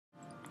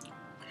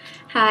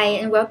Hi,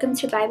 and welcome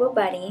to Bible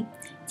Buddy.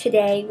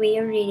 Today we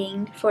are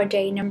reading for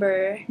day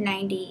number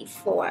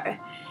 94,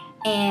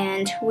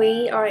 and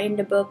we are in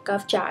the book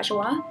of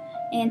Joshua.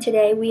 And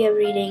today we are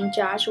reading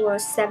Joshua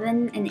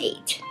 7 and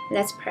 8.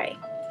 Let's pray.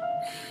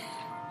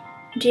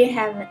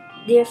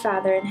 Dear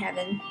Father in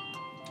heaven,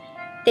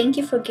 thank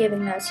you for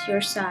giving us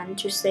your Son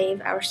to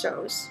save our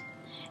souls.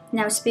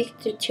 Now speak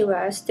to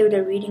us through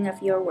the reading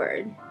of your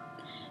word.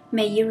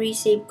 May you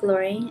receive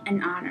glory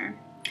and honor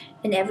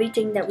in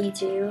everything that we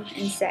do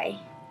and say.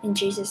 In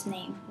Jesus'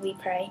 name we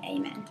pray,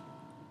 amen.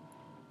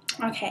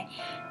 Okay,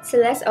 so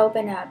let's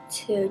open up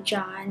to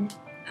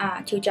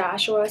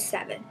Joshua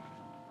 7.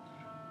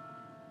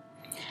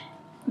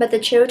 But the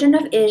children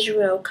of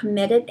Israel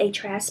committed a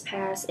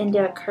trespass in the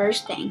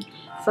accursed thing,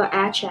 for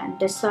Achan,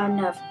 the son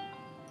of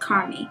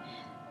Carmi,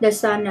 the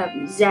son of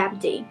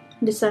Zabdi,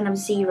 the son of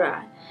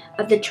Zerah,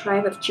 of the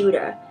tribe of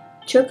Judah,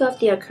 took off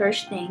the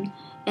accursed thing,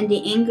 and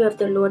the anger of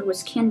the Lord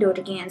was kindled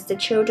against the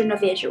children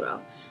of Israel.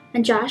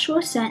 And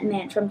Joshua sent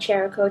men from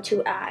Jericho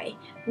to Ai,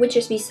 which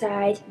is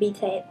beside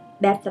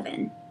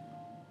Bethaven,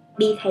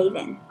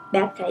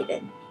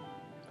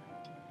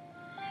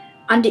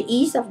 on the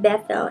east of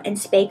Bethel, and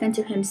spake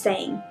unto him,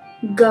 saying,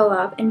 Go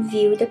up and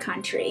view the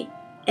country.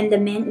 And the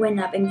men went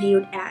up and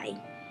viewed Ai.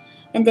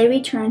 And they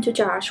returned to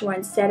Joshua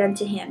and said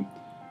unto him,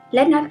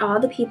 Let not all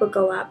the people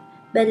go up,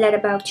 but let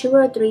about 2,000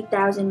 or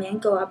 3,000 men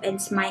go up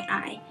and smite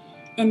Ai,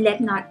 and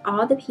let not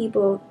all the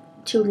people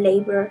to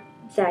labor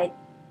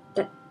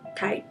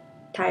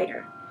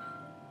tighter,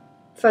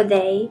 for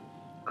they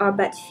are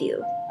but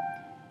few.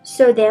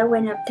 So there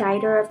went up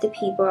tighter of the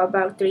people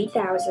about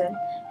 3,000,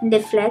 and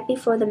they fled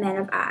before the men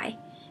of Ai.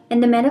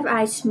 And the men of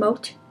Ai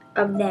smote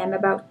of them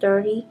about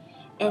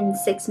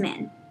 36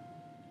 men.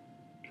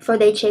 For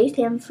they chased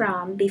him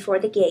from before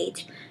the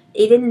gate,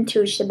 even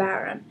unto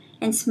Shebarim,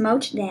 and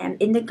smote them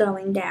in the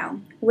going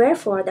down.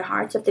 Wherefore the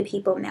hearts of the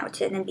people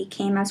melted, and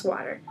became as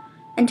water.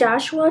 And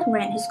Joshua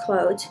rent his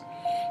clothes,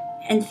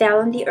 and fell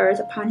on the earth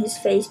upon his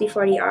face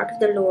before the ark of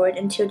the Lord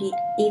until the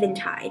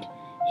eventide,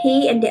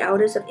 he and the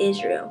elders of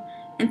Israel,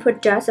 and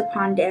put dust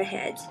upon their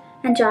heads.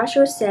 And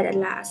Joshua said at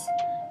last,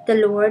 The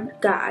Lord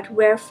God,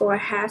 wherefore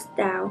hast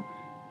thou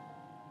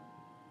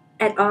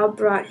at all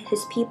brought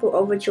his people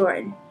over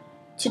Jordan,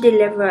 to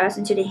deliver us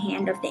into the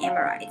hand of the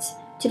Amorites,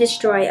 to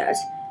destroy us?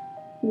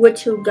 Would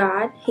to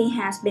God he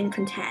has been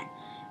content,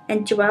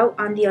 and dwelt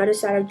on the other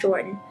side of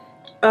Jordan.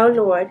 O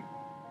Lord,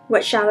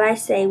 what shall I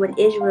say when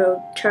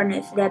Israel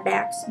turneth their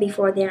backs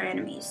before their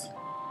enemies?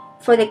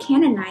 For the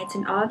Canaanites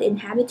and all the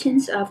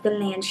inhabitants of the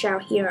land shall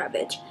hear of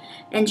it,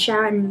 and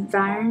shall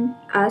environ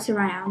us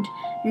round,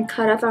 and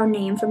cut off our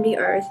name from the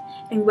earth.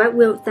 And what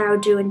wilt thou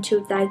do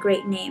unto thy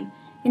great name?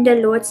 And the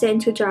Lord said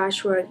unto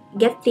Joshua,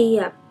 Get thee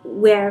up,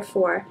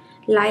 wherefore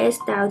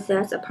liest thou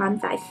thus upon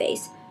thy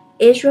face?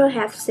 Israel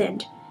hath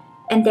sinned,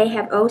 and they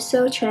have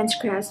also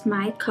transgressed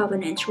my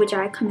covenant which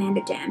I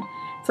commanded them,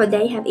 for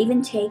they have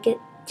even taken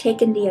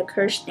the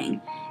accursed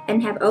thing,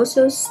 and have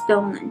also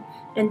stolen,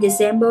 and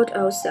dissembled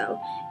also,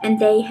 and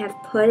they have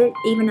put it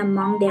even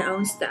among their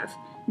own stuff.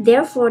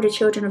 Therefore the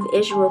children of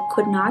Israel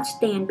could not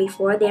stand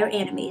before their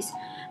enemies,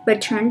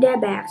 but turned their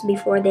backs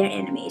before their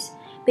enemies,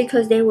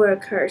 because they were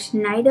accursed.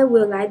 Neither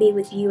will I be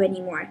with you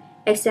any more,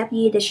 except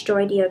ye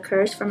destroy the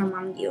accursed from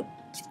among you.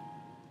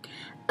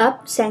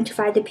 Up,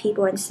 sanctify the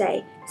people, and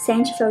say,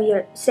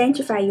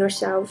 Sanctify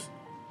yourselves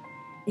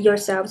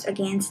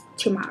against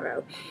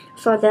tomorrow.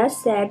 For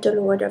thus said the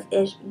Lord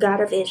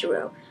God of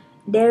Israel,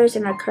 There is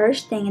an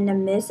accursed thing in the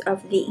midst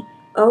of thee,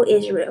 O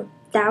Israel.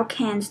 Thou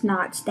canst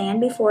not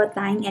stand before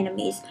thine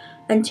enemies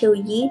until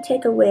ye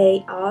take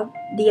away all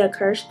the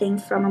accursed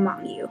things from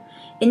among you.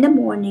 In the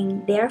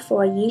morning,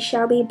 therefore, ye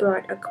shall be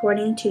brought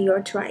according to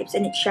your tribes,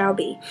 and it shall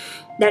be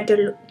that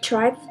the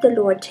tribe of the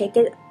Lord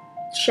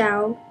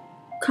shall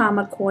come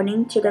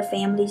according to the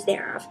families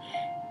thereof,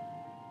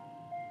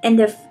 and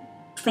the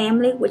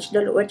family which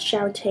the Lord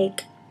shall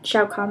take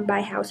shall come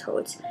by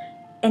households,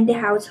 and the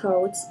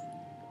household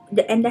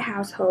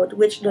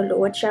which the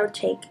Lord shall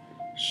take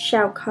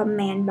shall come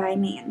man by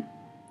man.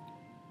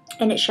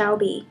 And it shall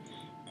be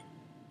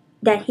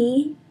that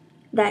he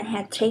that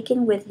hath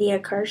taken with the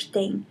accursed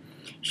thing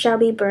shall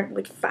be burnt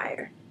with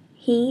fire,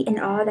 he and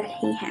all that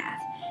he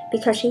hath,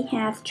 because he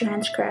hath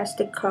transgressed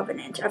the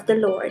covenant of the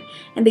Lord,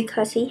 and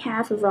because he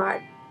hath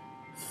wrought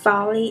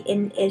folly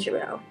in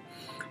Israel.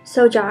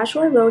 So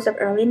Joshua rose up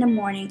early in the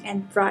morning,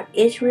 and brought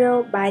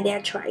Israel by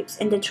their tribes,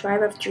 and the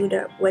tribe of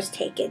Judah was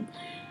taken.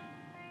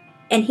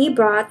 And he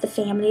brought the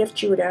family of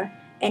Judah,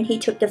 and he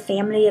took the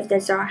family of the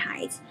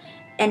Zarhites,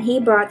 and he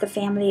brought the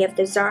family of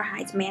the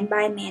Zarhites man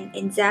by man,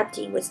 and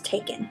Zabdi was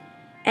taken.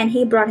 And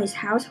he brought his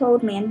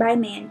household man by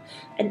man,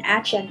 and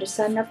Achan the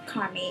son of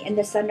Carmi, and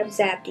the son of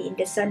Zabdi, and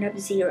the son of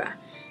Zerah,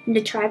 and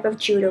the tribe of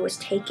Judah was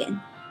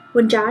taken.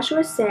 When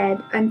Joshua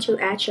said unto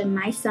Achan,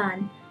 My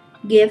son,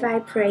 give, I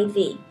pray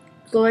thee,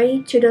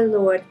 glory to the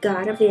Lord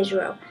God of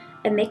Israel,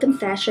 and make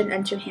confession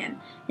unto him,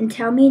 and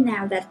tell me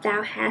now that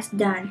thou hast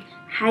done,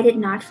 hide it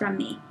not from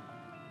me.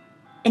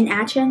 And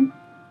Achan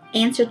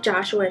answered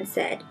Joshua and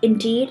said,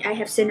 Indeed, I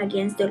have sinned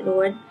against the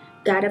Lord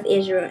God of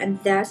Israel,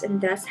 and thus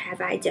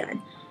have I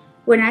done.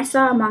 When I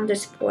saw among the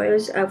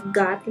spoils of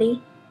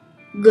goodly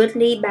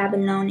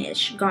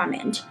Babylonish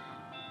garment,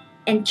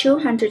 and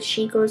 200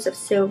 shekels of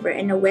silver,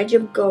 and a wedge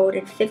of gold,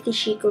 and 50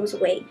 shekels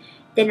weight,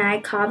 then I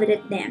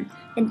coveted them,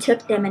 and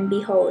took them, and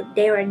behold,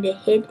 they were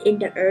hid in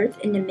the earth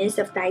in the midst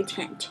of my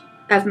tent,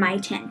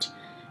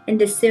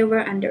 and the silver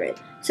under it.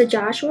 So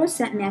Joshua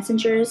sent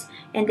messengers,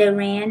 and they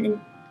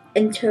ran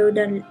unto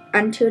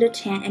the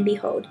tent, and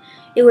behold,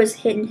 it was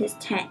hid in his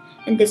tent,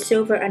 and the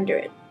silver under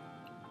it.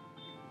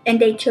 And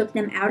they took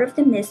them out of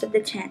the midst of the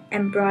tent,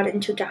 and brought it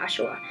unto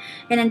Joshua,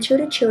 and unto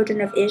the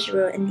children of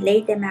Israel, and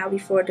laid them out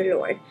before the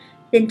Lord.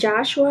 Then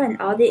Joshua and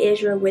all the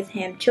Israel with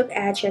him took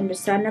Achan the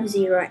son of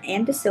Zerah,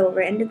 and the silver,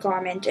 and the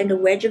garment, and the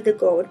wedge of the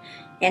gold,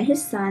 and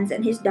his sons,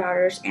 and his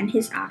daughters, and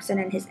his oxen,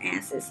 and his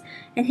asses,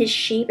 and his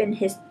sheep, and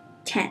his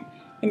tent,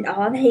 and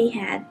all that he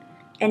had,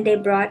 and they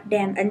brought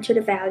them unto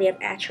the valley of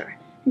Achor.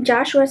 And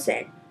Joshua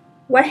said,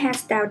 Why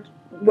hast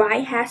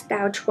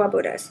thou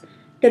troubled us?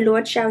 The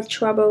Lord shall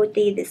trouble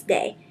thee this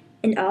day.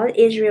 And all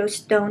Israel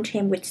stoned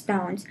him with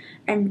stones,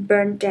 and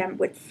burned them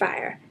with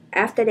fire,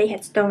 after they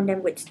had stoned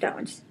them with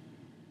stones.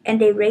 And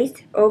they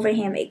raised over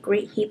him a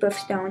great heap of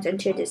stones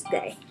unto this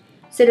day.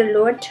 So the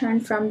Lord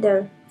turned from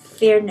the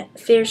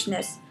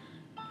fierceness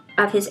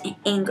of his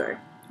anger.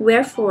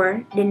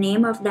 Wherefore the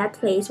name of that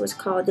place was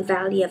called the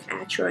Valley of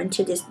Achor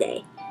unto this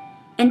day.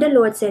 And the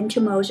Lord said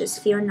to Moses,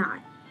 Fear not,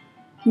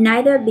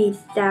 neither be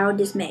thou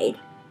dismayed.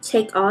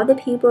 Take all the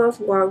people of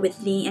war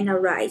with thee, and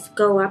arise,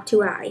 go up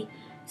to Ai.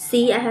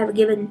 See, I have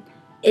given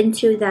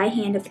into thy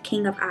hand of the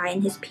king of Ai,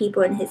 and his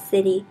people, and his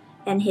city,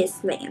 and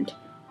his land.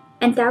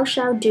 And thou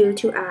shalt do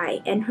to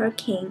Ai and her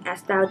king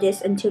as thou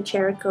didst unto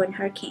Jericho and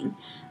her king.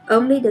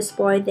 Only the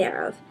spoil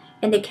thereof,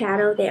 and the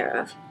cattle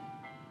thereof,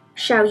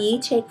 shall ye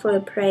take for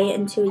a prey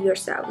unto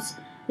yourselves.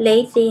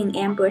 Lay thee in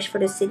ambush for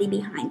the city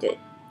behind it.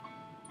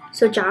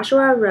 So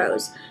Joshua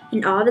arose,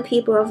 and all the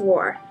people of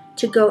war,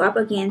 to go up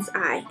against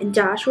Ai. And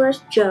Joshua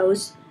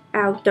chose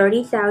out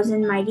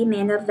 30,000 mighty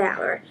men of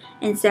valor,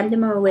 and sent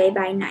them away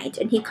by night.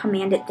 And he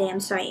commanded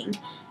them, saying,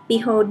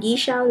 Behold, ye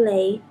shall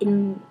lay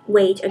in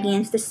wait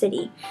against the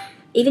city,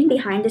 even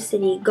behind the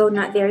city. Go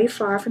not very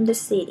far from the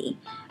city,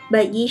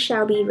 but ye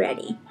shall be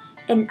ready.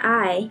 And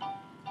I,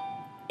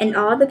 and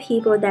all the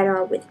people that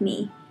are with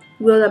me,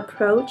 will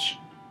approach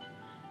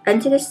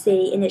unto the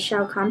city, and it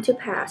shall come to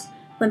pass,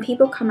 when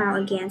people come out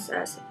against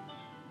us,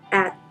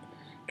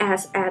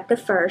 as at the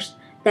first,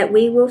 that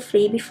we will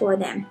flee before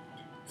them.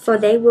 For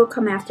they will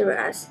come after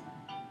us,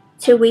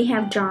 till we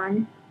have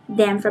drawn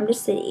them from the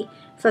city.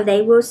 For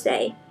they will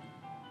say,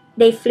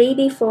 They flee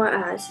before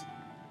us,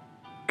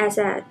 as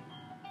at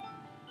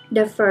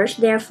the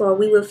first, therefore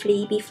we will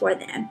flee before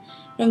them.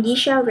 And ye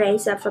shall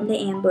raise up from the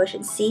ambush,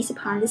 and seize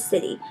upon the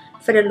city,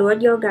 for the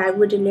Lord your God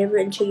will deliver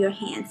it into your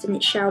hands. And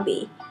it shall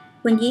be,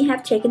 when ye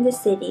have taken the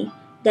city,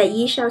 that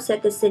ye shall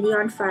set the city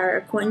on fire,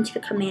 according to the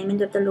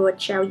commandment of the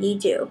Lord shall ye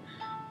do.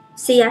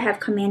 See, I have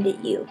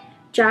commanded you.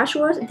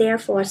 Joshua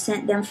therefore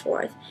sent them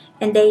forth,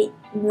 and they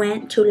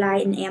went to lie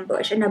in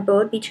ambush, and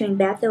abode between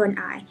Bethel and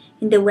Ai,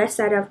 in the west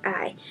side of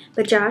Ai.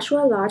 But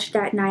Joshua lodged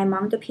that night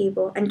among the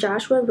people. And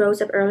Joshua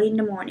rose up early in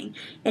the morning,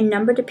 and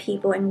numbered the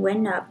people, and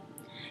went up,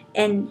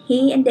 and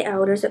he and the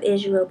elders of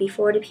Israel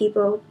before the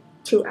people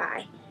to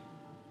Ai.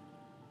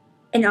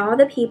 And all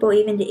the people,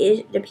 even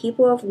the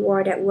people of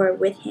war that were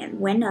with him,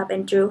 went up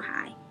and drew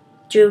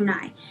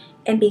nigh,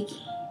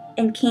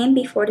 and came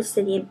before the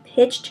city, and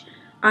pitched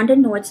on the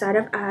north side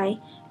of Ai.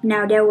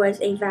 Now there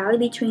was a valley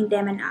between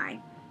them and Ai.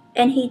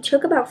 And he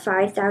took about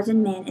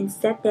 5,000 men, and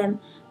set them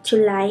to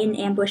lie in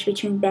ambush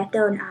between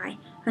Bethel and Ai,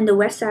 on the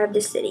west side of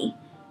the city.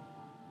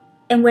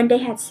 And when they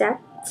had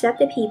set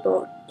the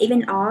people,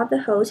 even all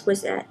the host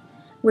was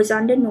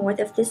on the north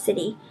of the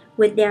city,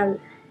 with their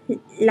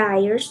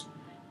liers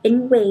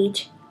in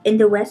wait in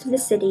the west of the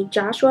city.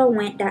 Joshua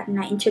went that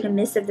night into the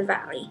midst of the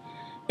valley.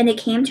 And it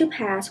came to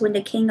pass, when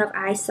the king of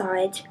Ai saw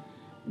it,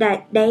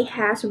 that they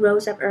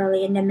rose up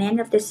early, and the men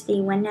of the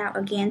city went out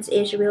against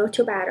Israel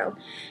to battle,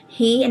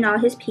 he and all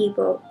his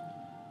people,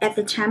 at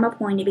the time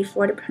appointed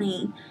before the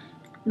plain.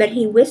 But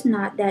he wist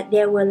not that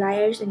there were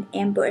liers in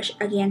ambush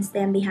against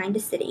them behind the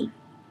city.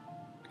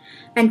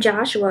 And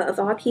Joshua of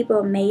all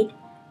people made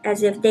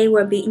as if they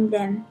were beating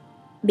them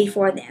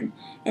before them,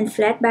 and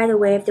fled by the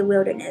way of the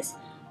wilderness.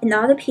 And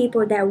all the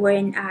people that were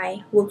in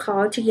Ai were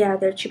called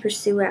together to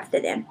pursue after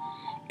them.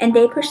 And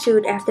they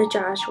pursued after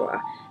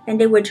Joshua, and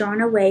they were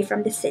drawn away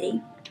from the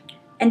city.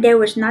 And there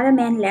was not a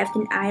man left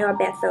in Ai or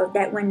Bethel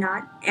that went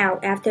not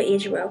out after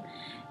Israel.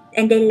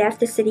 And they left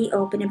the city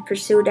open, and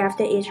pursued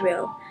after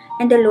Israel.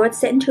 And the Lord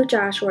said unto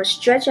Joshua,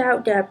 Stretch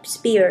out the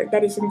spear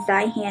that is in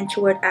thy hand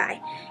toward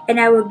Ai, and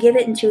I will give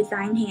it into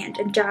thine hand.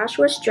 And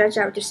Joshua stretched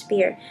out the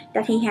spear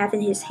that he hath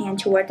in his hand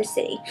toward the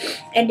city.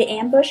 And the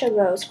ambush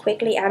arose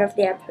quickly out of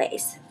their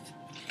place.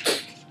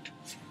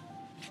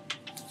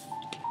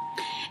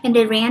 And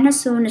they ran as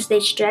soon as they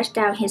stretched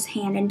out his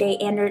hand, and they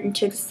entered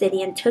into the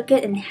city, and took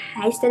it, and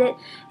hasted it,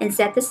 and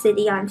set the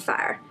city on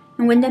fire.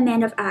 And when the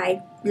men of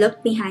Ai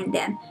looked behind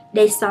them,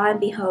 they saw, and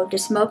behold, the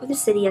smoke of the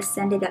city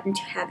ascended up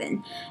into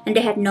heaven, and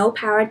they had no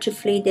power to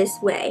flee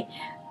this way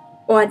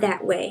or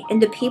that way.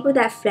 And the people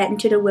that fled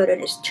into the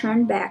wilderness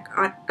turned back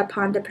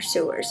upon the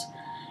pursuers.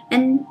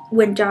 And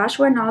when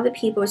Joshua and all the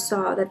people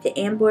saw that the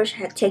ambush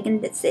had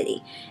taken the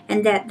city,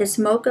 and that the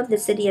smoke of the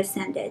city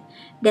ascended,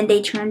 then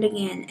they turned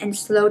again and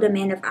slew the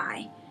men of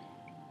Ai.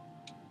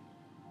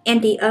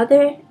 And the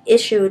other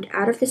issued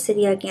out of the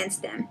city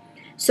against them.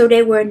 So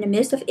they were in the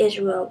midst of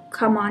Israel,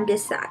 come on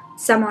this side,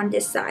 some on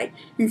this side,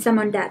 and some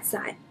on that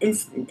side,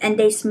 and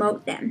they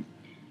smote them,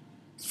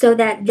 so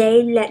that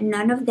they let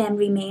none of them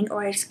remain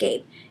or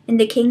escape. And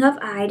the king of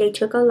Ai they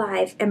took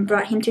alive, and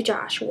brought him to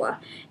Joshua.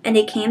 And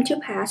it came to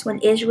pass, when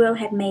Israel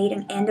had made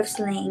an end of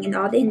slaying and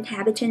all the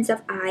inhabitants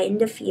of Ai in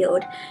the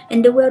field,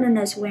 in the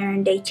wilderness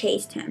wherein they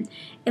chased him,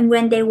 and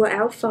when they were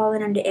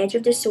outfallen on the edge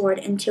of the sword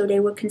until they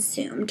were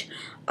consumed,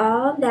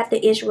 all that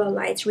the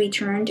Israelites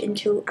returned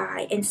into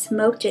Ai, and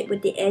smote it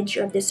with the edge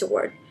of the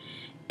sword.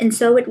 And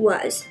so it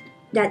was,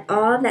 that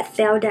all that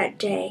fell that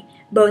day,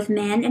 both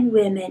men and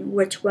women,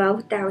 were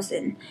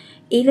 12,000,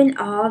 even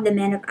all the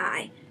men of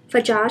Ai. For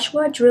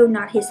Joshua drew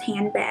not his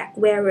hand back,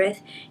 wherewith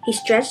he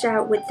stretched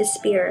out with the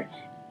spear,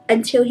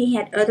 until he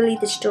had utterly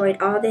destroyed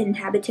all the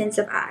inhabitants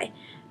of Ai.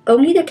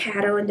 Only the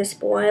cattle and the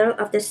spoil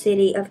of the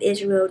city of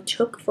Israel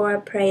took for a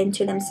prey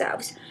unto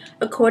themselves,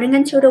 according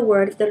unto the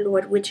word of the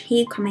Lord which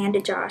he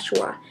commanded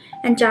Joshua.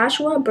 And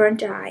Joshua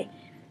burnt Ai,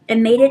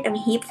 and made it an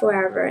heap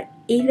forever,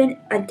 even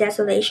a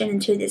desolation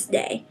unto this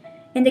day.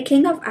 And the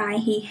king of Ai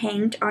he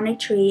hanged on a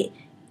tree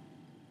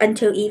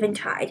until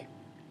eventide.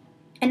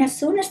 And as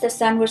soon as the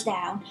sun was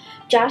down,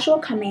 Joshua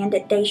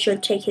commanded they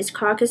should take his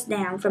carcass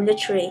down from the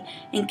tree,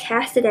 and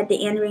cast it at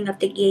the entering of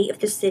the gate of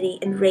the city,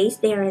 and raise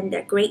therein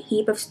that great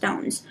heap of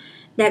stones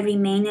that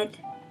remaineth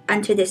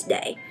unto this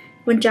day.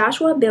 When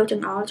Joshua built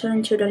an altar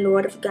unto the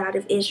Lord of God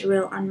of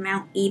Israel on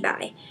Mount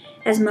Ebal,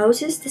 as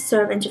Moses the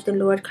servant of the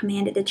Lord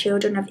commanded the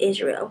children of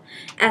Israel,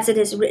 as it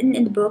is written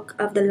in the book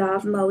of the law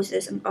of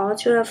Moses, an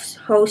altar of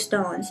whole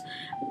stones,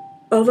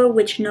 over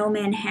which no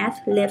man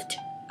hath lifted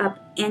up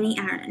any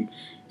iron.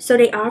 So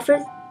they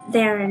offered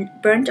therein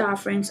burnt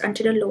offerings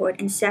unto the Lord,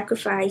 and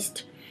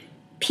sacrificed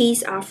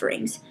peace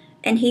offerings.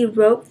 And he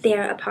wrote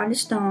there upon the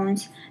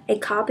stones a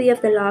copy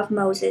of the law of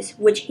Moses,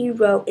 which he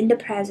wrote in the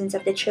presence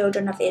of the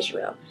children of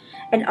Israel.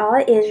 And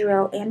all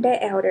Israel and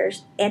their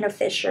elders and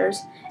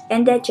officers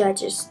and their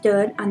judges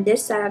stood on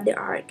this side of the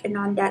ark, and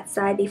on that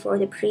side before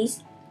the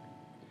priests,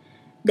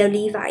 the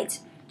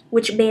Levites,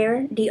 which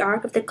bear the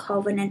ark of the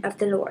covenant of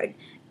the Lord,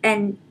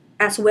 and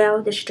as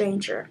well the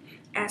stranger,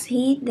 as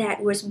he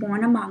that was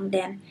born among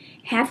them,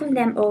 half of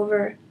them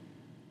over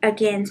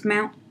against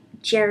Mount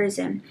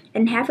Gerizim,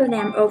 and half of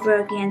them over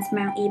against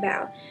Mount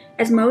Ebal,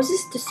 as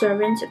Moses the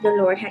servant of the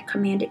Lord had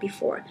commanded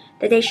before,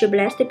 that they should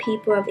bless the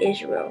people of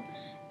Israel.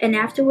 And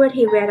afterward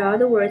he read all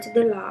the words of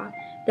the law,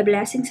 the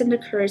blessings and the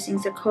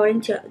cursings,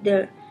 according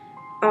to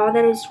all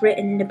that is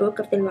written in the book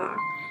of the law.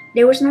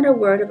 There was not a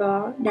word of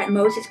all that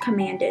Moses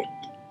commanded,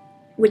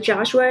 which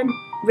Joshua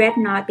read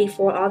not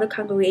before all the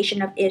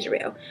congregation of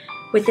Israel,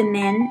 with the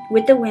men,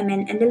 with the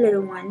women, and the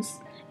little ones,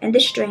 and the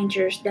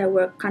strangers that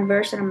were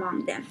conversant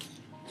among them.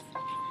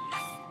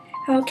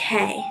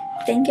 Okay,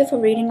 thank you for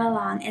reading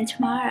along, and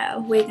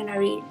tomorrow we're going to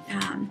read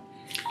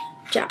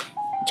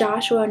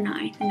Joshua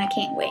 9, and I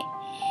can't wait.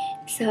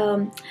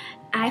 So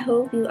I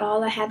hope you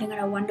all are having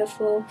a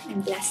wonderful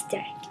and blessed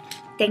day.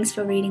 Thanks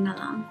for reading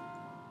along.